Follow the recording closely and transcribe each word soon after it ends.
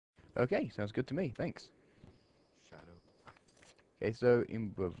Okay, sounds good to me. Thanks. Shadow. Okay, so in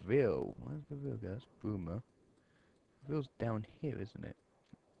Brazil, where's Brazil, guys? Boomer. Brazil's down here, isn't it?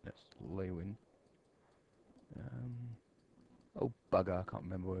 That's Lewin. Um, oh bugger, I can't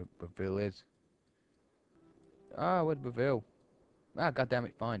remember where Brazil is. Ah, where's Brazil? Ah,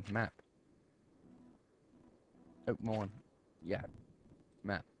 goddammit, fine. Map. Oh, come on. Yeah,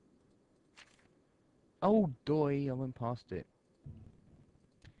 map. Oh, doy, I went past it.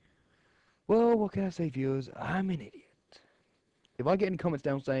 Well, what can I say, viewers? I'm an idiot. If I get any comments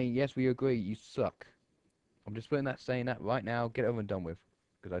down saying, yes, we agree, you suck. I'm just putting that, saying that right now, get it over and done with.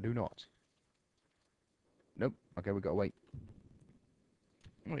 Because I do not. Nope. Okay, we gotta wait.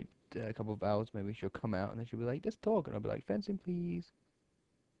 Wait a couple of hours, maybe she'll come out and then she'll be like, let's talk. And I'll be like, fencing, please.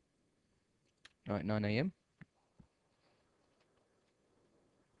 Alright, 9 a.m.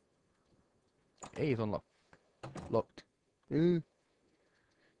 Hey, it's unlocked. Locked. Ooh.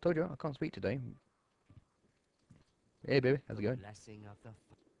 Told you, I can't speak today. Hey, baby, how's it The going? blessing of the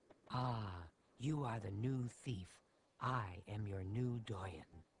Ah, you are the new thief. I am your new doyen.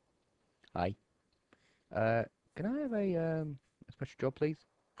 Hi. Can I have a special job, please?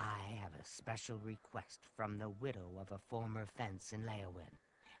 I have a special request from the widow of a former fence in Leowin.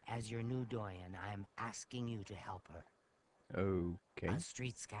 As your new doyen, I am asking you to help her. Okay. A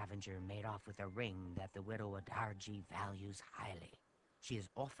street scavenger made off with a ring that the widow Adarji values highly. She is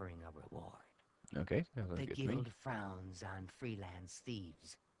offering a reward. Okay, sounds The good to me. guild frowns on freelance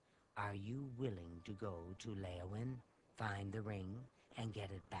thieves. Are you willing to go to Leowin, find the ring, and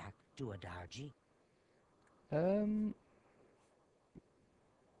get it back to Adarji? Um,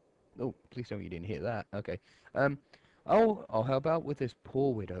 oh, please tell me you didn't hear that. Okay. Um, I'll help out with this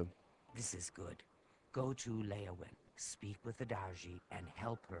poor widow. This is good. Go to Leowin, speak with Adarji, and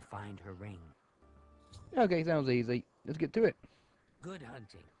help her find her ring. Okay, sounds easy. Let's get to it. Good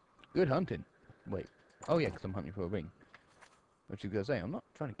hunting. Good hunting. Wait. Oh yeah, 'cause I'm hunting for a ring. What you gonna say? I'm not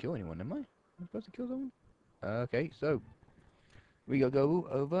trying to kill anyone, am I? I'm supposed to kill someone? Okay, so we gotta go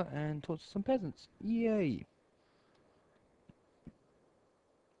over and talk to some peasants. Yay!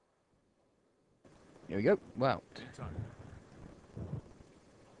 Here we go. Wow. Return.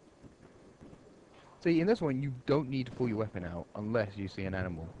 See, in this one, you don't need to pull your weapon out unless you see an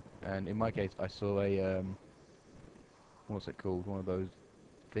animal. And in my case, I saw a what's it called? One of those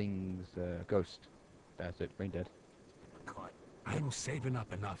things, ghost. That's it. Brain dead. God, I'm saving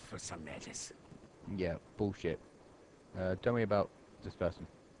up enough for some medicine. Yeah, bullshit. Tell me about this person.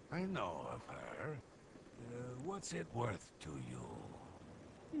 I know of her. What's it worth to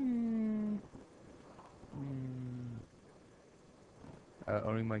you? Hmm. Hmm.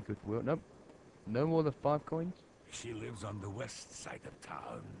 Only my goodwill. Nope. No more than 5 coins. She lives on the west side of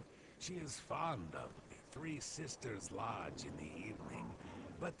town. She is fond of the Three Sisters Lodge in the evening,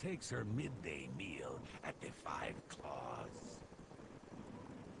 but takes her midday meal at the Five Claws.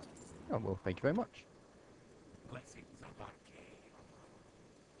 Oh well, thank you very much. Blessings of Arcade.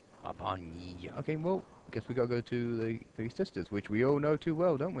 Upon ye. Okay, well, guess we gotta go to the Three Sisters, which we all know too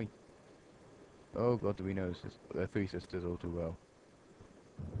well, don't we? Oh god, do we know the Three Sisters all too well.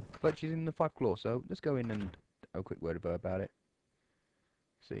 But she's in the Five Claw, so let's go in and have a quick word with her about it.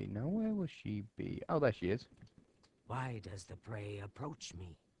 See, now where will she be? Oh, there she is. Why does the prey approach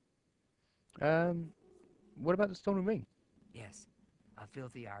me? Um, what about the stolen ring? Yes, a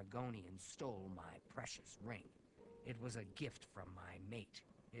filthy Argonian stole my precious ring. It was a gift from my mate.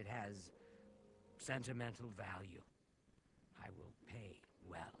 It has sentimental value. I will pay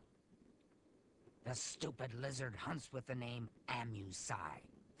well. The stupid lizard hunts with the name Amusai.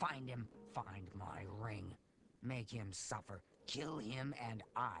 Find him, find my ring. Make him suffer, kill him, and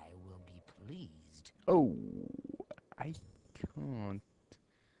I will be pleased. Oh, I can't.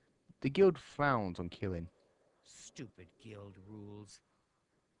 The guild frowns on killing. Stupid guild rules.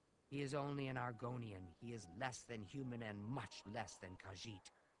 He is only an Argonian. He is less than human and much less than Khajiit.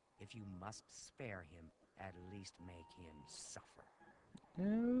 If you must spare him, at least make him suffer.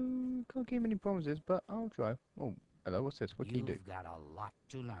 No, can't give any promises, but I'll try. Oh, hello, what's this? What can you do? You've got a lot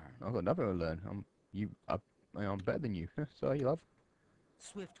to learn. I've got nothing to learn. I'm better than you. Sorry, love.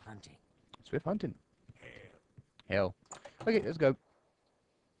 Swift hunting. Swift hunting. Hell, Hell. Okay, let's go.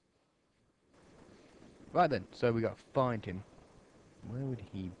 Right then, so we got to find him. Where would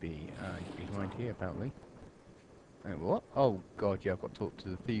he be? He's behind here, apparently. What? Oh, God, yeah, I've got to talk to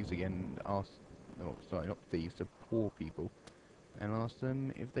the thieves again and ask... Oh, sorry, not thieves, the poor people. And ask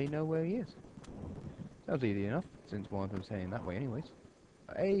them if they know where he is. Sounds easy enough, since one of them's heading that way anyways.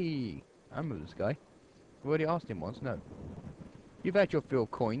 Hey! I remember this guy. I've already asked him once, no. You've had your fill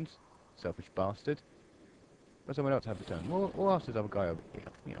of coins, selfish bastard. Let someone else have the turn. We'll ask this other guy over here.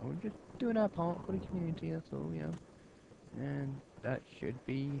 You know, we're just doing our part for the community, that's all, you know. And that should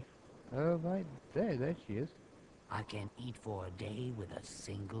be her right there. There she is. I can eat for a day with a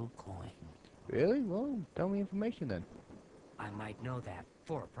single coin. Really? Well, tell me information then. I might know that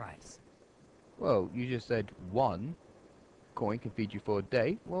for a price. Well, you just said one coin can feed you for a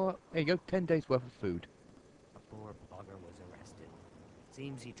day. Well, there you go, 10 days worth of food. A poor bugger was arrested.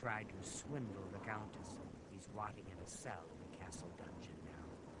 Seems he tried to swindle the Countess. He's rotting in a cell in the castle dungeon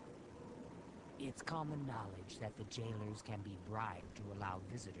now. It's common knowledge that the jailers can be bribed to allow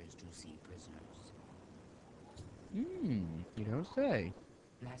visitors to see prisoners. You don't say.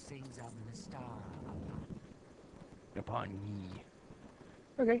 Blessings of the star Upon ye.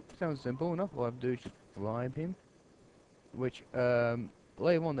 Okay, sounds simple enough. All I have to do is just bribe him. Which,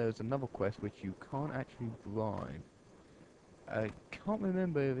 later on there's another quest which you can't actually bribe. I can't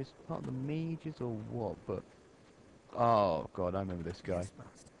remember if it's part of the mages or what, but... Oh god, I remember this guy. Yes,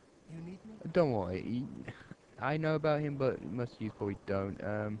 master. You need me? Don't worry, I know about him, but most of you probably don't.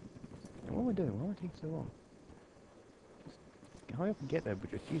 What am I doing? Why am I taking so long? Hurry up and get there,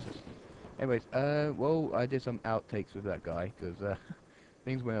 but just Jesus. Anyways, well, I did some outtakes with that guy, because,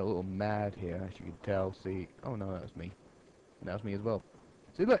 things went a little mad here, as you can tell. See, oh no, that was me. And that was me as well.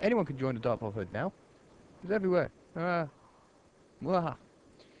 See, look, anyone can join the Dark Brotherhood now. It's everywhere. Waha.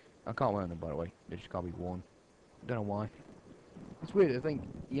 I can't wear them, by the way. They just can't be worn. Don't know why. It's weird. I think,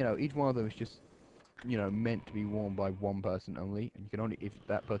 you know, each one of them is just, you know, meant to be worn by one person only. And you can only, if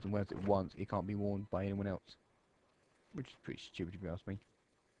that person wears it once, it can't be worn by anyone else. Which is pretty stupid if you ask me.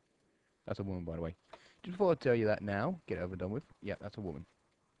 That's a woman, by the way. Just before I tell you that now, get it over and done with. Yeah, that's a woman.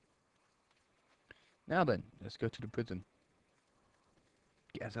 Now then, let's go to the prison.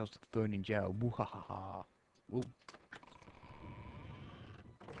 Get ourselves thrown in jail. Woo-ha-ha-ha. Woo.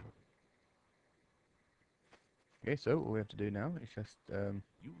 Okay, so all we have to do now is just,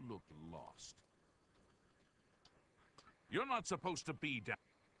 You look lost. You're not supposed to be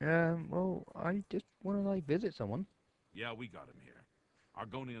down. well, I just want to, like, visit someone. Yeah, we got him here.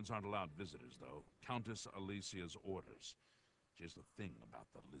 Argonians aren't allowed visitors, though. Countess Alicia's orders. Here's the thing about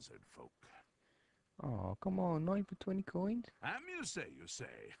the lizard folk. Oh, come on, not even 20 coins? Amuse, you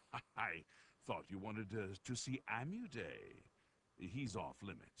say? I thought you wanted to see Amude. He's off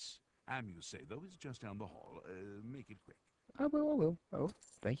limits. Amuse, though, is just down the hall. Make it quick. I will, I will. Oh,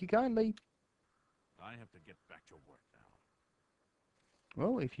 thank you kindly. I have to get back to work now.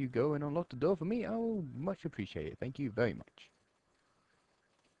 Well, if you go and unlock the door for me, I will much appreciate it. Thank you very much.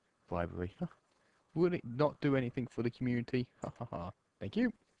 Bribery. Would it not do anything for the community? Ha ha ha. Thank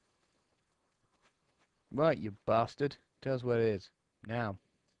you. Right, you bastard. Tell us what it is. Now.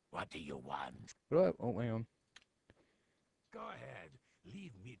 What do you want? Right, oh, hang on. Go ahead.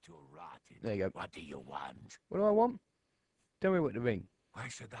 Leave me to rot it. There you go. What do you want? What do I want? Tell me what to ring. Why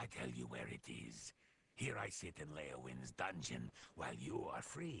should I tell you where it is? Here I sit in Leowin's dungeon while you are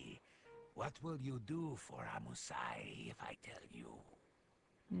free. What will you do for Amusai if I tell you?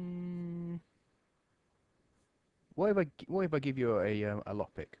 What if I give you a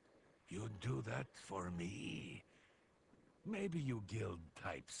lockpick? You'd do that for me? Maybe you guild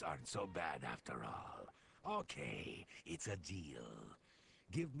types aren't so bad after all. Okay, it's a deal.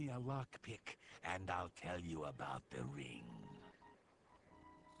 Give me a lockpick, and I'll tell you about the ring.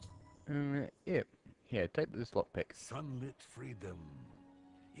 Yeah. Here, take this lockpick. Sunlit freedom.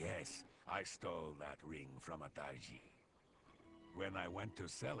 Yes, I stole that ring from Ataji. When I went to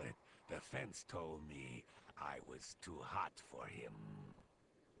sell it, the fence told me I was too hot for him.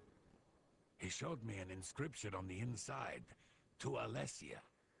 He showed me an inscription on the inside, to Alessia.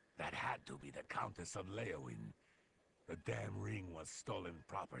 That had to be the Countess of Leowin. The damn ring was stolen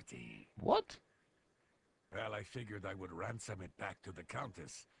property. What? Well, I figured I would ransom it back to the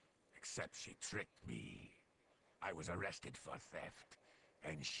Countess, except she tricked me. I was arrested for theft,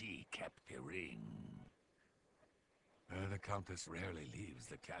 and she kept the ring. The Countess rarely leaves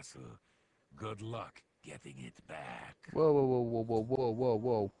the castle. Good luck getting it back. Whoa, whoa, whoa, whoa, whoa, whoa, whoa,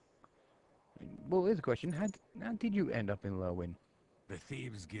 whoa. Well, here's a question. How did you end up in Lowin? The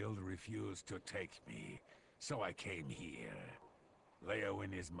Thieves Guild refused to take me, so I came here.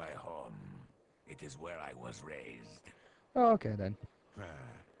 Leowin is my home. It is where I was raised. Oh, okay then.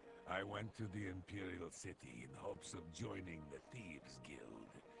 I went to the Imperial City in hopes of joining the Thieves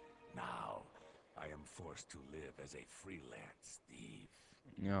Guild. Now, I am forced to live as a freelance thief.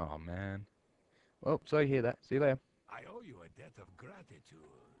 Oh, man. Well, sorry to hear that. See you later. I owe you a debt of gratitude.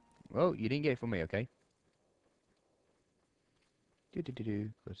 Well, you didn't get it from me, okay? Close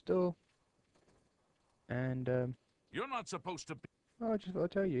the door. And, You're not supposed to be... well, I just thought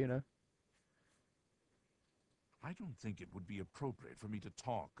I'd tell you, you know. I don't think it would be appropriate for me to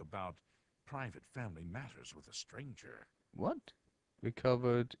talk about private family matters with a stranger. What?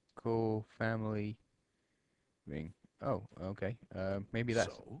 Recovered core family ring. Oh, okay. Maybe that's.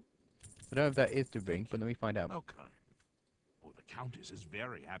 So? I don't know if that is the ring, Thank but you. let me find out. How kind. Oh, the Countess is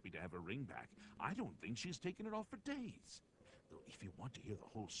very happy to have her ring back. I don't think she's taken it off for days. Though, if you want to hear the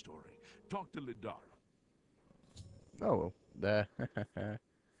whole story, talk to Lidara. Oh, well, there.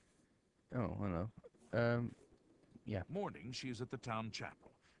 Oh, hello. Yeah. Morning, she is at the town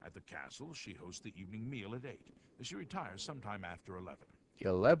chapel. At the castle, she hosts the evening meal at 8. She retires sometime after 11.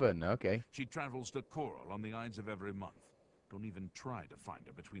 11, okay. She travels to Coral on the Ides of every month. Don't even try to find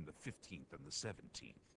her between the 15th and the 17th.